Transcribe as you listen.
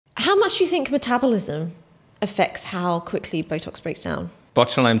How much do you think metabolism affects how quickly Botox breaks down?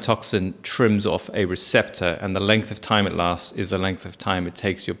 Botulinum toxin trims off a receptor, and the length of time it lasts is the length of time it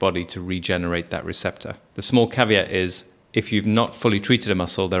takes your body to regenerate that receptor. The small caveat is, if you've not fully treated a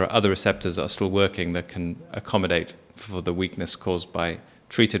muscle, there are other receptors that are still working that can accommodate for the weakness caused by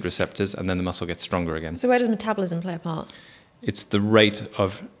treated receptors, and then the muscle gets stronger again. So where does metabolism play a part? It's the rate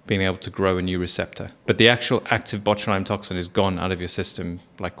of being able to grow a new receptor. But the actual active botulinum toxin is gone out of your system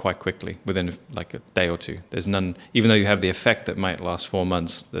like quite quickly, within like a day or two. There's none, even though you have the effect that might last 4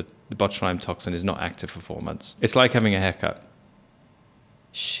 months, the botulinum toxin is not active for 4 months. It's like having a haircut.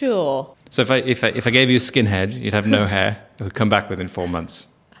 Sure. So if I gave you a skinhead, you'd have no hair. It would come back within 4 months.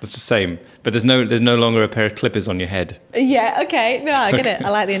 That's the same. But there's no longer a pair of clippers on your head. Yeah, okay. No, I get it. I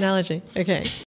like the analogy. Okay.